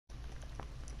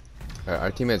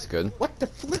Our teammate's good. What the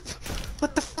flip?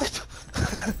 What the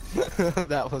flip?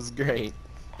 That was great.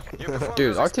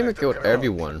 Dude, our teammate killed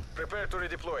everyone. Prepare to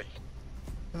redeploy.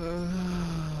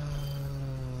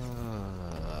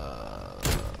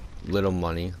 Little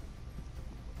money.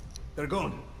 They're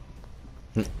gone.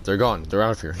 They're gone. They're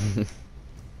out of here.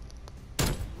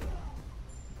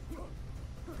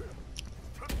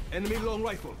 Enemy long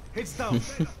rifle. Hits down.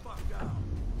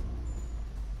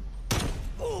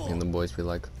 And the boys be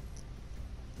like,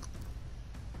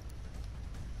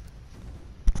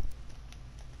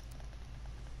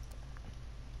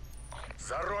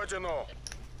 За родину.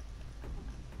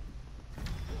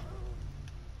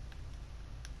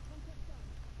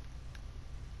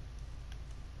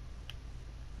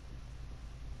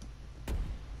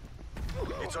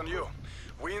 It's on you.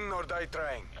 Win or die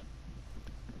trying.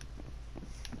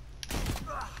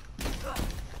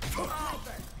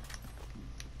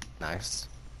 Nice.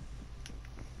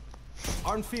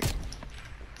 Arm feet.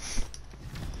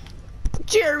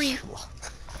 Jerry!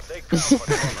 Take cover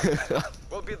for the moment.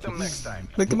 We'll beat them next time.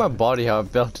 Look at my body, how it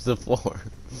fell to the floor.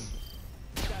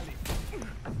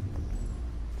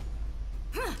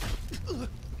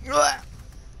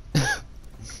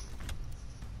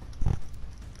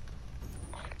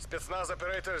 Spetsnaz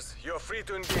operators, you're free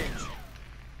to engage.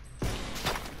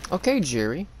 Okay,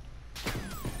 Jerry.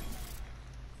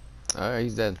 Alright,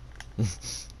 he's dead.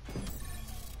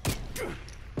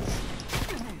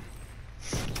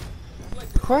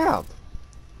 Crap!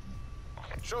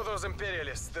 Show those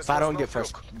imperialists this If I was don't no get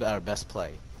first, fluke. best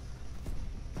play.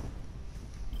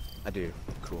 I do.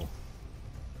 Cool.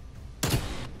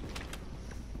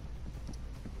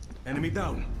 Enemy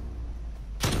down.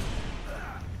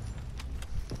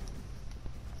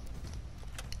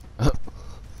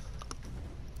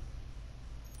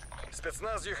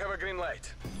 Spetsnaz, you have a green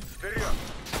light. Вперед!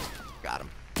 Got him.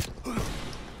 I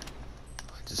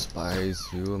despise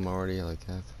you, I'm already like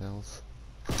half health.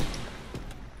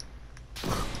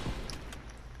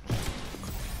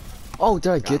 Oh,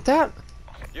 did I get that?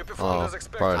 You performed Oh, as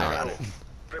expected. probably I got not. it.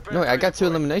 Prepare No, to I got 2 redeploy.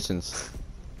 eliminations.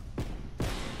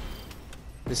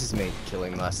 This is me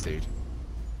killing last dude.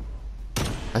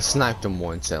 I sniped him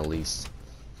once at least.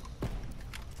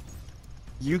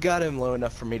 You got him low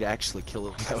enough for me to actually kill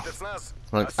him. though. Spetsnaz,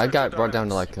 Like, I assert got your brought down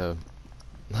to dominance.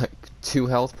 like 2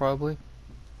 health probably.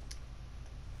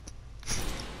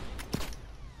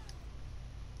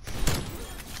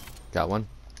 Got one.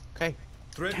 Okay.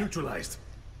 Threat neutralized.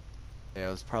 Yeah,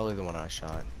 it was probably the one I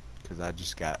shot because I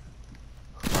just got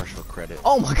partial credit.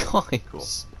 Oh my god. Cool.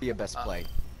 Be a best play.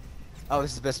 Oh,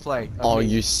 this is best play. of Are me.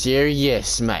 you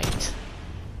serious, mate?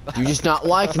 You just not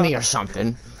like me or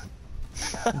something?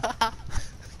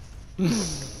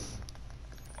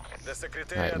 The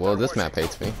Secretariat Alright, well are this map watching.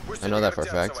 hates me. Пусть I know that for a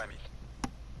гордятся fact. вами.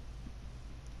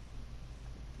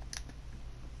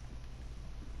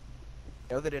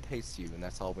 Know that it hates you, and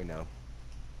that's all we know.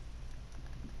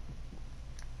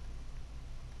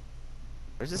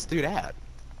 Where's this dude at?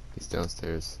 He's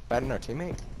downstairs. Batting our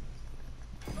teammate?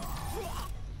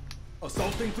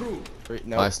 Assaulting through.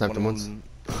 No, I sniped him one once. of them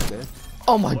is dead.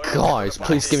 Oh my gosh,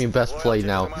 please give me best play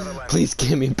now. Please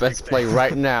give me best play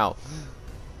right now.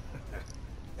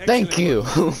 Thank you.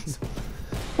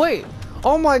 Wait,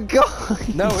 oh my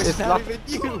god. No, it's not even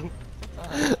you.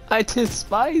 I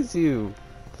despise you.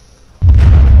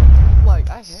 Like,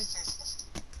 I hate.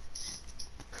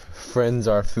 Friends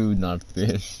are food, not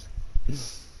fish.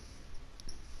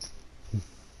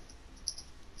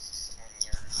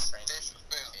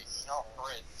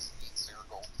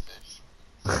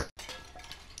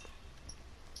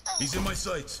 He's in my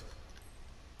sights.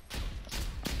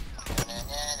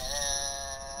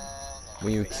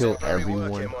 When you kill Exemplary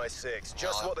work, everyone. MI6.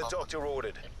 Just what the doctor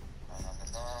ordered.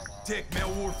 Take male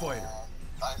warfighter.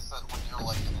 I said when you're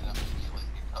like in an immediately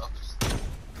becomes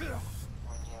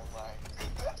when you're like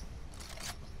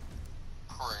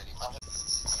pretty much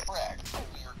correct.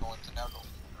 We are going to now go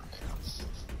for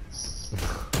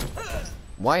hair.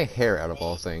 Why hair out of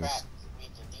all things? We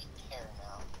can eat hair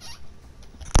now.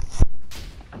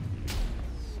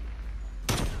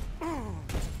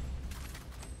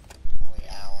 Wait,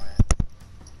 hour.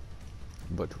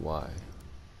 But why?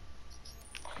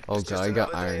 Oh It's god, just I got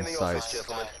another day iron in the office, sights.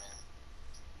 gentlemen.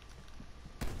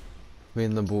 Me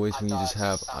and the boys, when you I just thought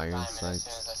have some iron diamond. As soon as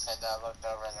sights. I said that, I looked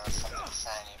over and there was something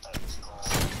shiny, but it was cool.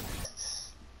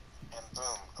 And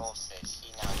boom, goldfish. He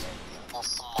now will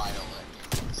smile at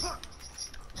you.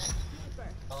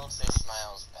 Goldfish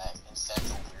smiles back and sets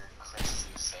a weird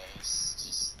crispy face.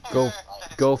 Just Go,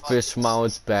 like, go fish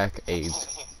smiles back, AIDS.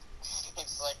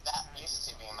 It's like that used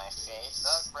to be my face.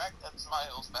 That's correct. That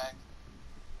smiles back.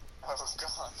 Oh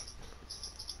god.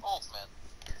 Old man.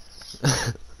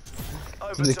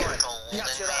 Overtime. Golden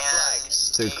Capture that man. flag. They're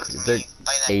Stay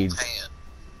by that AIDS. pan.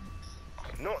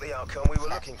 Not the outcome we were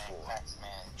looking for. Cracks, man.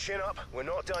 Chin up, we're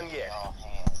not done yet. All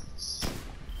hands.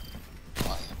 I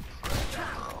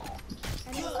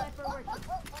am bro.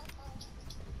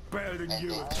 Better than And you.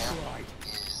 then That's jump right.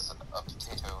 is a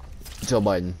potato. Joe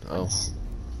Biden. Oh. Potato.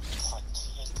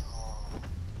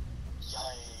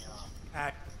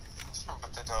 Yeah.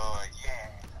 Potato, yeah.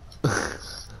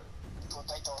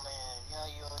 Potato man,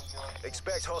 yeah.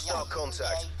 Expect hostile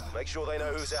contact. Make sure they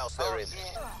know whose house they're in.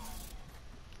 Yeah.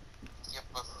 Yep.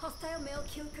 Hostile male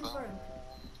kill confirmed.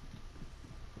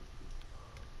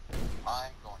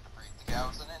 I'm going to breed the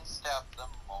cows and then stab them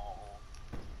all.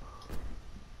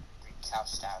 Breed cow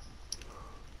stab.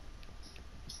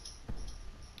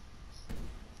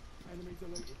 Enemies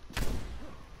deleted.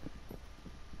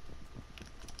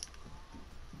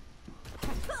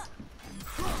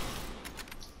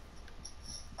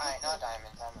 Alright, no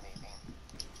diamonds, I'm leaving.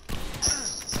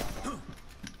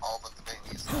 All but the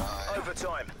babies died.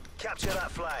 Overtime. Capture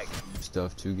that flag.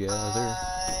 Stuff together. I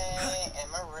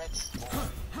am a rich boy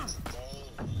today.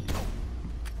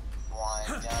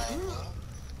 One diamond.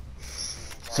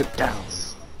 Sit down. 3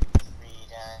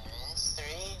 diamonds. 3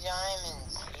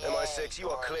 diamonds. Yay, MI6, you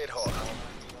are boy. cleared hot.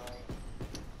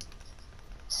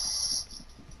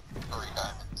 3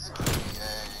 diamonds.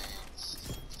 Yay.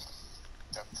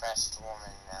 Depressed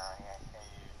woman now. Yeah,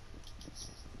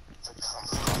 the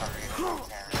camaraderie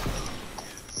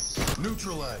is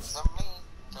Neutralized. the me.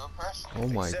 Depressed. Oh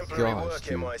my Exemplary gosh, work,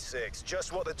 dude. MI6.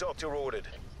 Just what the doctor ordered.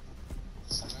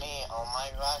 To me, oh my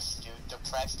gosh, dude,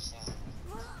 depressing.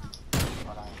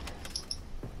 What I hear.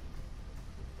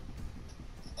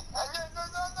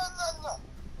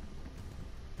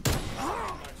 No.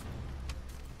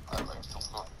 I like to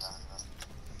go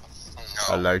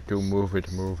I like to move it.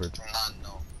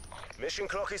 No. Mission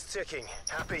clock is ticking.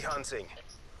 Happy hunting.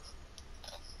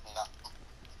 No.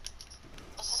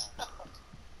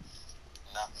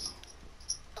 No.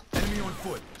 Enemy on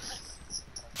foot.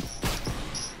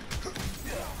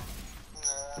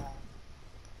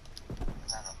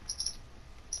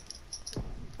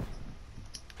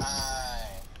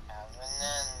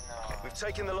 We've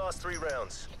taken the last 3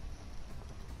 rounds.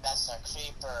 That's a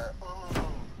creeper.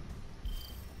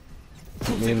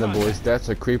 Me and the boys. That's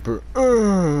a creeper.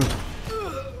 Creeper,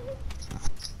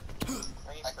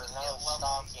 no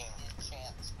stalking.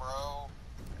 Chance, bro.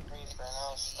 Creeper,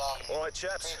 no stalking. Alright,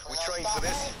 chaps. We trained for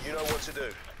this. You know what to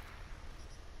do.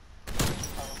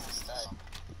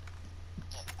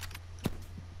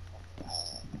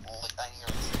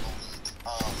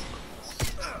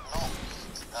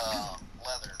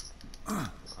 Leather.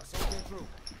 Assaulting through.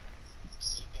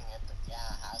 Keeping it, but yeah,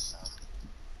 I have some.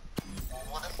 Well,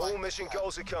 what if All mission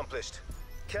goals accomplished.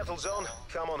 Kettle's on.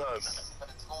 Come on home. But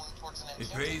it's going towards an It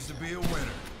activity. pays to be a winner.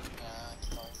 Yeah, it's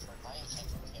going for my attention.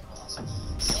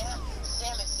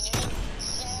 Sam, it's new.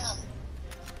 Sam.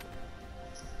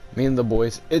 Me and the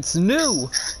boys. It's new.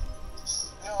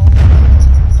 No.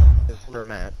 For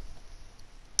Matt.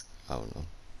 I don't know.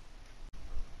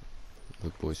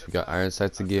 Look, boys, we got iron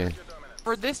sights again.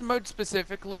 For this mode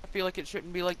specifically, I feel like it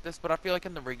shouldn't be like this, but I feel like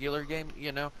in the regular game,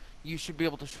 you know, you should be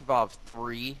able to survive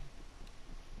 3.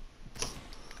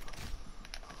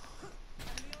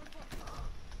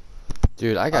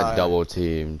 Dude, I got double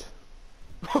teamed.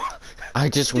 I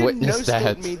just witnessed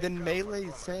that. Me, then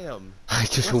melee Sam. I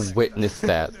just witnessed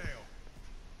that.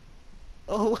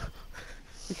 Oh.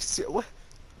 What?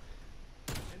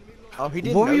 Oh, he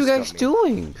didn't. What were you no-scope guys me.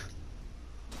 doing?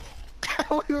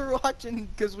 We were watching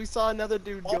because we saw another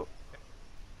dude go.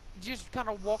 You just kind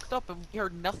of walked up and we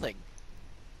heard nothing.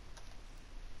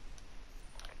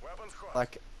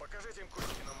 Like,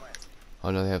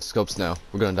 Oh no, they have scopes now.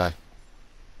 We're gonna die.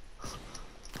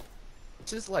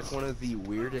 it's just like one of the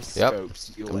weirdest Yep,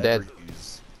 scopes you'll I'm ever dead.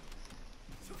 use.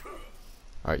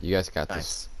 Alright, you guys got this.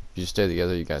 Nice. You stay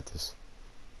together, you got this.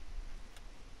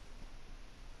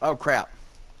 Oh crap!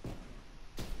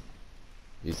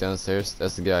 He's downstairs.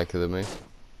 That's the guy killing me.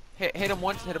 Hit him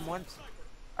once, hit him once.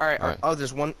 Alright, Alright. Oh,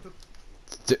 there's one.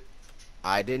 D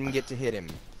I didn't get to hit him.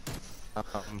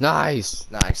 Nice!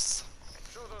 Nice.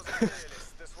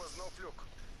 This was no fluke.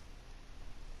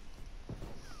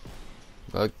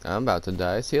 Look, I'm about to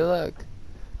die. See, look.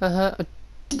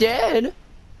 Dead!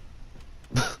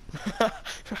 I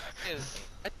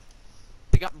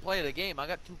got in play of the game. I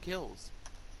got 2 kills.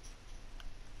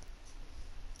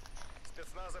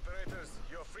 Spetsnaz operators,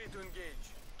 you're free to engage.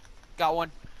 Got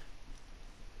one.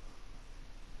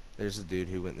 There's a dude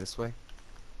who went this way.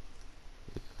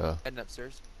 Heading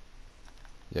upstairs.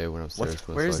 Yeah, he went upstairs.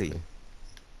 Where is he?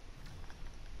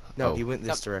 No, Oh. he went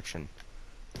this direction.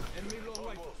 Enemy long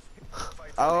rifles.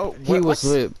 Oh, He was what?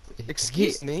 lit.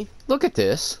 Excuse me. Look at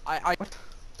this. I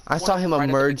saw him right at the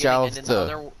emerge beginning, out and of then the.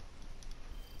 other-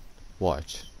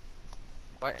 Watch.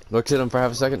 What? Looked at him for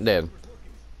half a second, dead.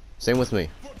 Same with me.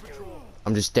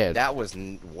 I'm just dead. That was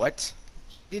what?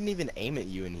 He didn't even aim at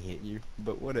you and he hit you,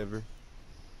 but whatever.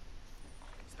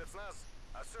 Spetsnaz,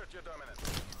 assert your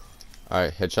dominance.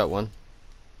 Alright, headshot one.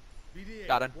 BDA,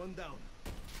 Got him. one down.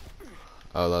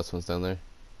 Oh, last one's down there.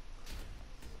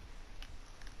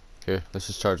 Here, let's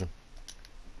just charge him.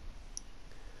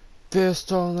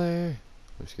 Fist only.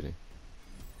 I'm just kidding.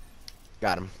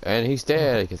 Got him. And he's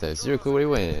dead because I zero clue where he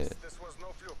went. This was no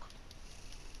fluke.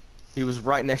 He was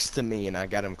right next to me and I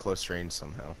got him close range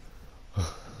somehow.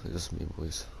 Just me,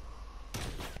 boys.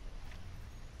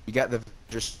 You got the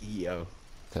just EO.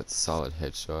 That's solid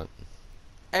headshot.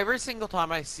 Every single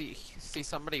time I see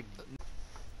somebody,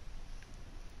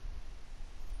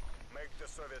 Make the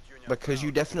Soviet Union Because proud.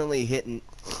 you definitely hit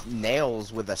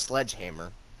nails with a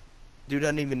sledgehammer. Dude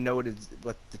doesn't even know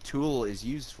what the tool is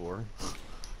used for.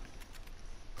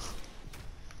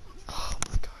 Oh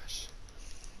my gosh.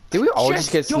 Did we all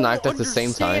just get don't sniped at the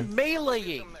same time? understand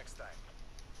meleeing. Them next time.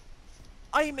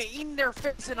 I'm in their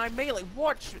face and I'm melee.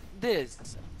 Watch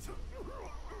this.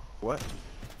 What?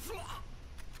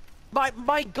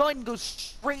 My gun goes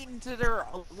straight into their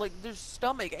their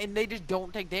stomach and they just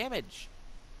don't take damage.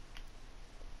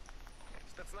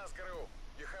 Spetsnaz GRU,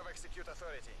 you have execute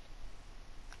authority.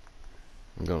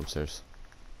 I'm going upstairs.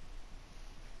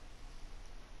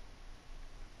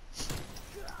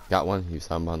 Got one. He was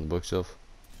hiding behind the bookshelf.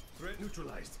 Threat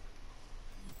neutralized.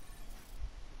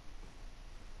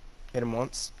 Hit him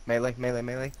once. Melee, melee,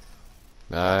 melee.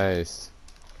 Nice.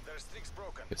 Their streak's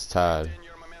broken. It's tied. Maintain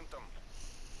your momentum.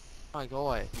 My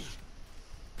God.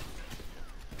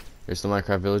 Here's the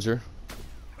Minecraft villager.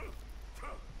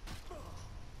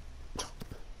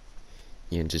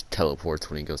 Ian just teleports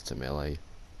when he goes to melee.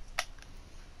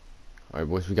 Alright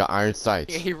boys, we got iron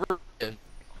sights. Yeah, he really did.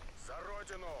 За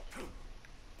Родину.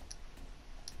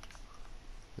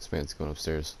 This man's going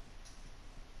upstairs.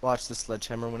 Watch, the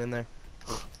sledgehammer went in there.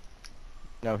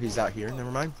 No, he's out here.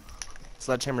 Never mind.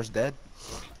 Sledgehammer's dead.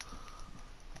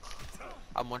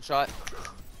 I'm one shot.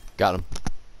 Got him.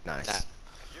 Nice. Nah.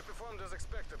 You performed as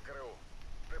expected, GRU.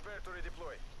 Prepare to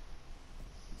redeploy.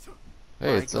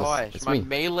 Hey, My it's gosh, it's my me.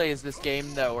 melees this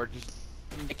game though are just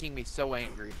making me so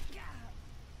angry.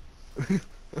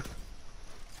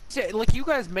 See, like you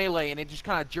guys melee and it just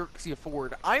kind of jerks you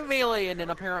forward. I melee and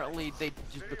then apparently they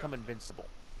just become invincible.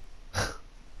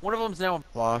 One of them's now.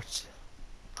 Watch.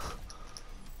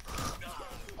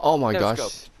 Oh my No gosh.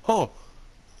 scope. Oh!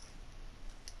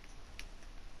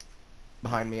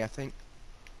 Behind me, I think.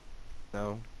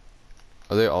 No.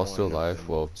 Are they all No, still no, alive?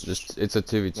 no. Well, just it's a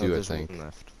 2v2 No, I there's think. one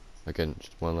left. Okay,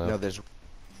 just one left. No, there's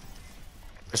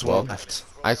Well, one left.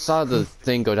 I saw the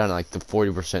thing go down to like the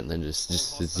 40% and then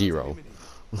just to zero.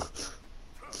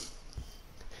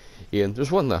 Ian,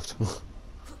 there's one left.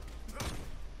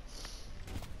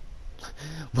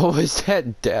 What was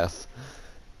that death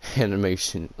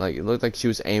animation? Like it looked like she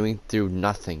was aiming through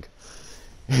nothing.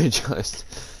 It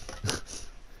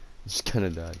just kind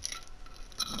of died.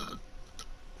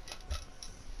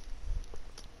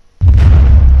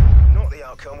 Not the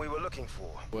outcome we were looking for.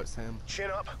 What, Sam?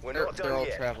 Chin up, we're They're, not they're done all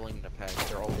yet. traveling in a pack.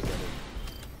 They're all together.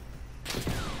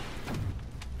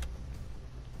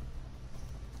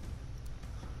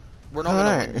 We're not gonna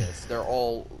Alright. win this. They're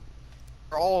all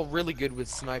really good with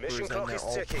snipers Mission and clock they're is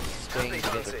all ticking. staying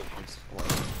Happy together.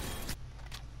 hunting.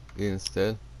 Ian's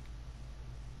dead.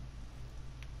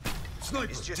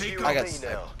 Sniper, It's just take you out. I and got me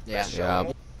sniped. now. Yeah. Let's show Yeah. 'em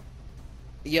what-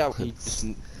 Yeah.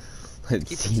 Let's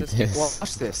Keep see insisting. this.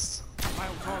 Watch this.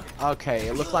 Okay,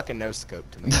 it looked like a no scope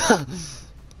to me.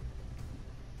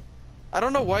 I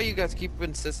don't know why you guys keep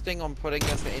insisting on putting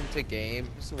us into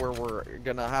games where we're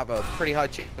gonna have a pretty high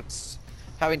chance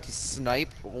having to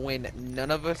snipe when none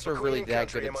of us are really Queen that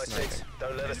country, good at MI6. sniping.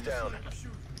 Don't let us down.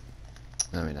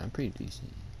 I mean, I'm pretty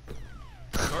decent.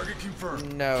 Target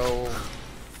confirmed. No.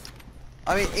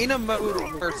 I mean, in a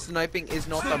mode where sniping is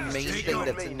not the main Just thing you and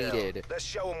that's me now. needed. Let's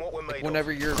show 'em what we're made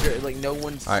Whenever you're good, like no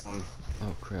one's. Alright.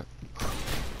 Oh crap.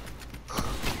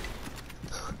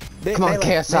 Come Come on,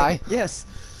 KSI. Yes.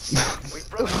 of. We've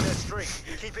broken their streak.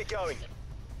 Keep it going.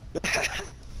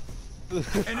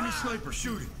 Enemy sniper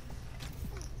shooting.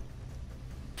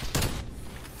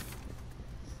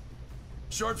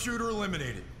 Sharpshooter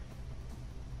eliminated.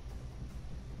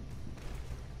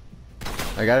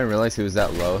 Like, I didn't realize he was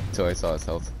that low until I saw his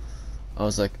health. I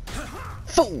was like,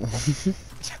 fool!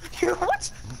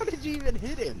 What? How did you even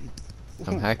hit him?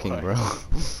 I'm hacking, What? bro.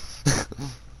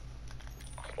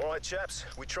 Alright, chaps,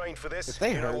 we trained for this. If they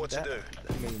you know heard what that, to do.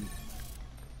 I mean,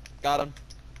 Got him.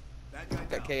 That guy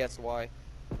Got down. KSY.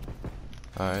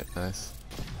 Alright, nice.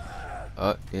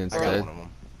 Oh, Ian's I got dead. one of them.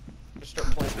 Just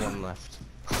start playing One left.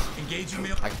 Engaging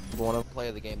me. I one of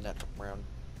play the game that round.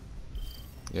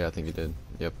 Yeah, I think he did.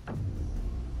 Yep.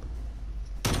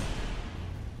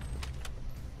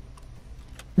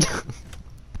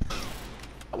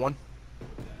 one.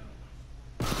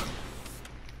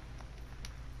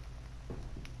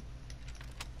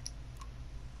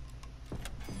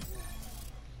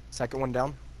 Second one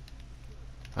down.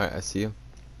 Alright, I see you.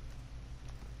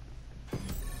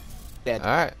 Dead.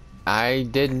 Alright. I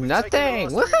did We've nothing! taken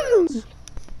the last 3 Woohoo!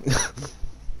 rounds.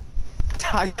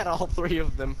 I got all 3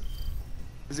 of them.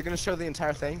 Is it gonna show the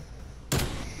entire thing?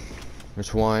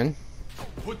 Which one?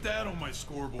 Put that on my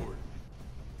scoreboard.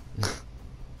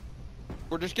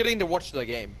 We're just getting to watch the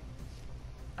game.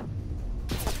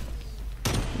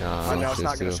 No, Oh, no, it's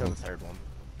not gonna just show do the third one.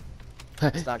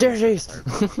 it. It's not There gonna it show is!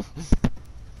 the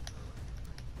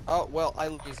Oh well, I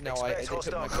lose now. I Expect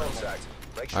took my hostile phone. contact.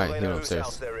 Make sure Alright, they hit know him whose upstairs.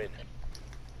 house they're in.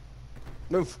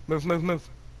 Move, move, move, move.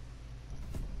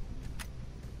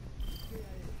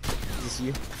 Is this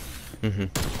you?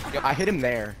 Mm-hmm. I hit him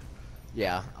there.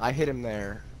 Yeah, I hit him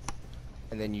there.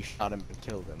 And then you shot him and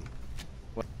killed him.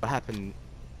 What happened?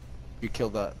 You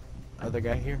killed the other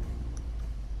guy here?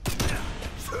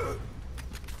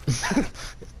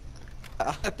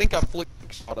 I think I flick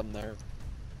shot him there.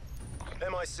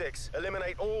 MI6,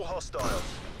 eliminate all hostiles.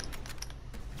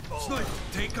 Sniper,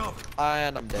 take cover.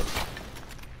 And I'm dead.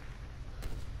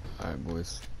 Alright,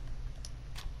 boys.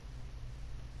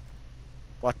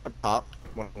 Watch up top.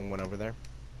 One went over there.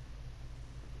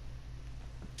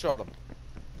 Shot him.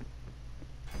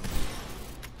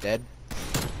 Dead.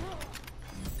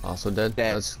 Also dead?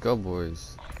 Dead. Let's go,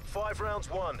 boys. 5 rounds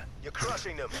won. You're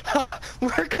crushing them.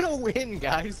 We're gonna win,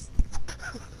 guys.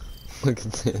 Look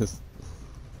at this.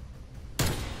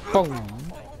 Boom!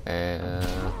 And...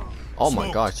 Oh my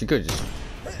Smoked. gosh, you could just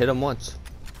hit him once.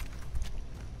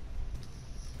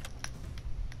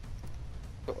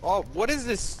 Oh, what is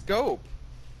this scope?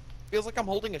 Feels like I'm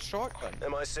holding a shotgun.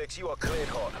 MI6, you are cleared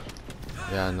hot.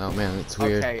 Yeah, no, man, it's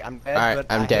weird. Okay, I'm dead. Alright, but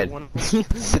I'm I hit dead. one-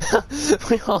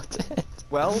 we all dead.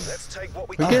 Well, Let's take what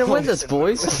we We're can. gonna win this, and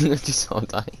boys. move on. Just all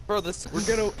die. Bro, this we're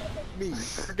gonna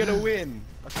we're gonna win.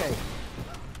 Okay.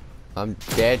 I'm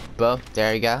dead, boom.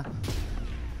 There you go.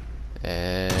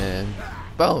 And...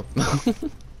 Boom!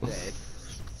 Dead.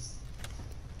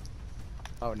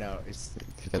 Oh no, it's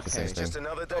You got the same Okay. thing. Just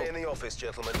another day in the office,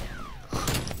 gentlemen.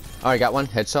 Alright, got one.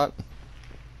 Headshot.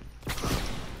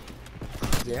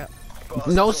 yeah.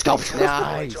 No scope.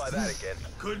 Nice. Try that again.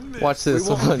 Couldn't miss. Watch this We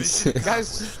won. once.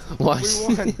 Guys, Watch.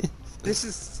 we won. This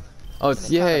is Oh, it's,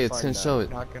 kinda yay, it's fun, gonna though. show it.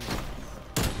 Not gonna...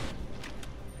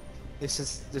 This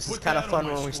is Put kind of that on fun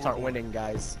my when we start scoreboard. winning,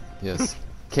 guys. Yes.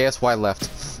 KSY left.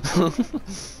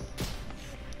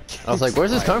 I was like,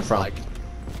 where's this coming from? Like,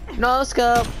 No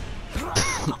scope.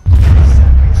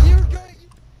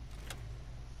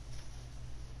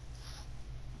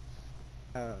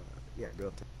 yeah, go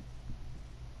up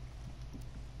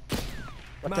there.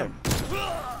 Right there.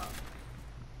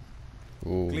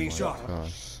 Oh Clean my shot.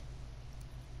 gosh.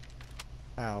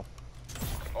 Ow.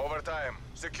 Overtime.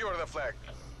 Secure the flag.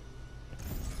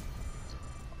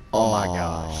 Oh my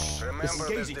gosh. Remember this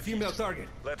Engaging defeat. female target.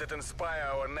 Let it inspire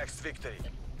our next victory.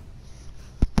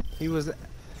 He was.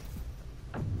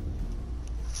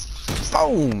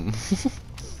 Boom!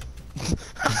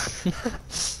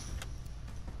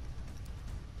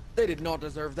 They did not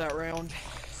deserve that round.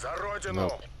 Зарожено.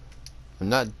 Nope. I'm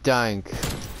not dying.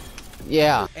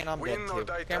 Yeah. And I'm Win dead or too.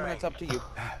 die Cameron, it's trying. up to you.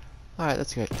 Alright,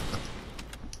 that's great.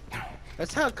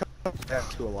 That's how it comes down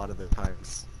to a lot of the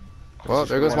times. Well,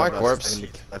 there goes One my of us corpse.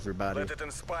 trying to kill everybody. Let it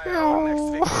inspire our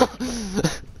next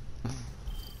victory.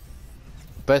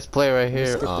 Best play right here.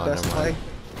 Skip the Oh, best never play. mind.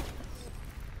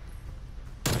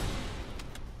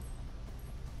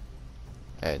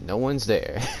 And no one's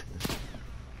there.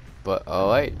 But oh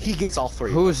wait, He gets all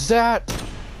 3. who's that?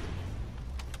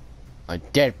 A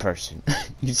dead person.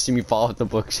 You see me fall off the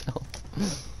bookshelf.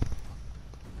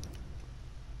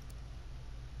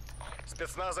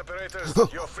 Spetsnaz operators,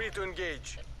 you're free to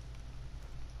engage.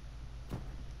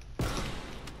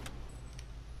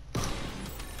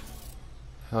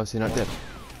 How is he not dead?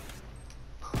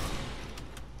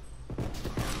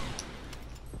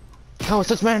 How is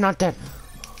this man not dead?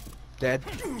 Dead.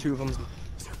 2 of them.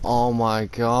 Oh my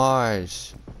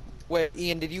gosh. Wait,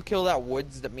 Ian, did you kill that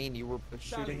woods that me and you were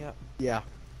shooting at? Yeah.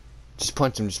 Just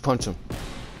punch him, just punch him.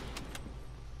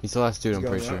 He's the last dude, I'm He's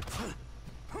pretty sure.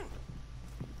 going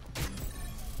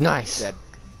Nice. Dead.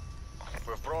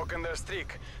 We're You've broken their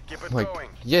streak. Keep it Like, going.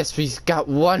 yes, we got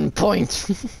 1 point.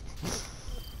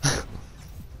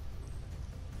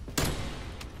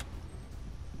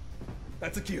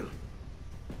 That's a kill.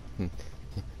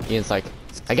 Ian's like,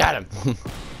 I got him.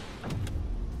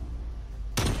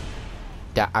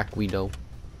 That Aquino.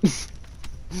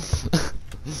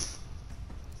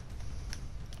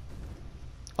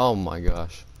 Oh my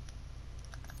gosh.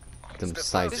 Them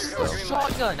sights This is though. a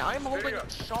shotgun. I'm holding a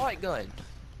shotgun.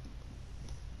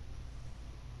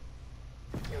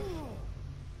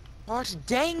 Gosh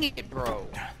dang it, bro.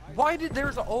 Why did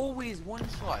there's always one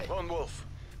shot? Lone Wolf,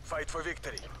 fight for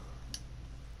victory.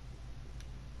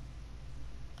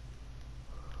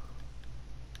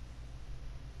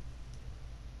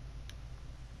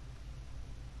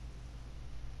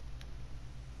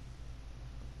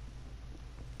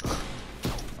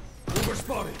 Mover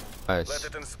spotted. Let Nice.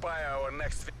 it inspire our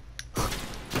next.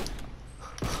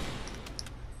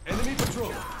 Enemy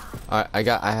patrol. Alright,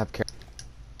 I have care.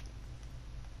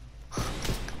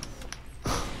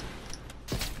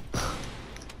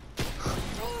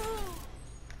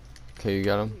 Okay, you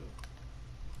got him?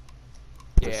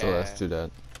 So let's do that.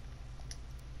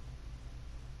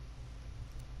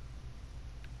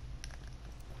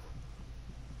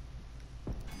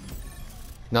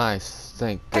 Nice,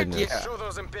 thank Heck goodness. yeah. Show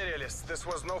those imperialists this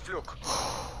was no fluke.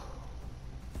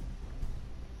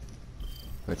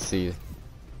 Let's see.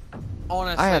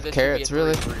 Honestly, I have this carrots, should be a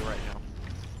really? 3-3 right now.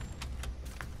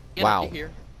 Get Wow. up to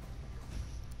here.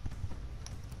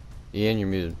 Ian, you're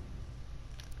muted.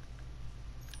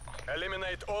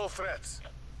 Eliminate all threats.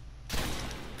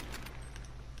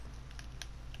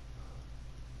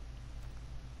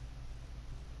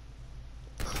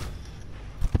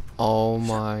 Oh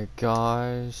my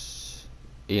gosh.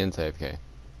 Ian's AFK.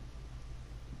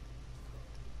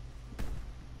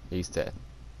 He's dead.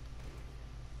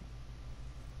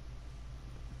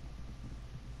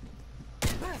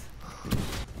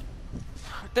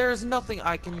 There's nothing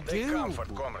I can Take do.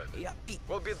 comfort, comrade. Yeah,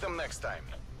 We'll beat them next time.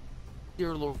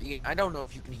 dear Lord, I don't know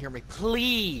if you can hear me.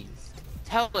 Please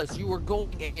tell us you were going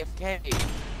AFK.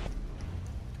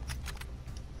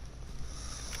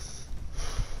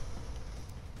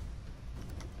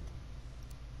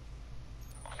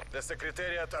 The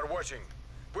Secretariat are watching.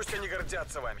 Пусть они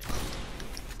гордятся вами.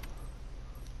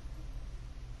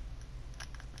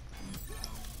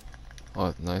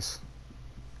 Oh, nice.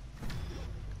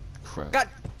 Crap. God,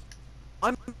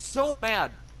 I'm so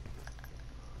mad.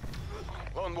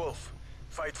 Lone Wolf,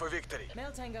 fight for victory.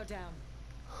 Male tango down.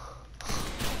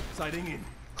 Sighting in.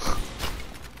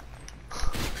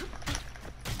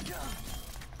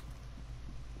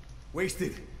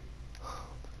 Wasted.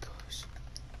 Gosh.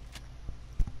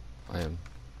 I am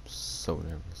so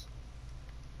nervous.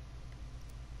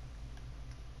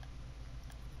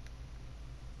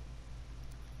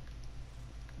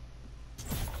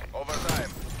 Overtime.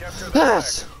 Capture the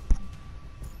Yes! flag.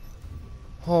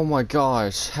 Oh my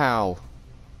gosh, how?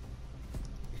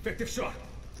 Effective shot.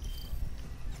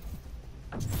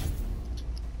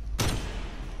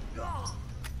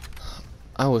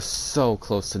 I was so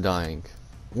close to dying.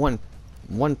 One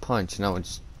punch and I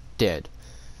was dead.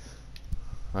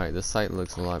 Alright, this site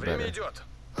looks a lot Время better. идет.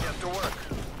 Get to work.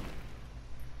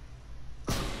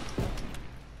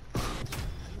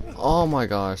 Oh my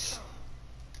gosh.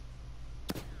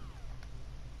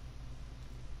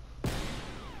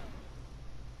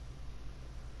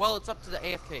 Well, it's up to the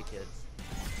AFK kids.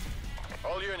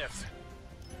 All units,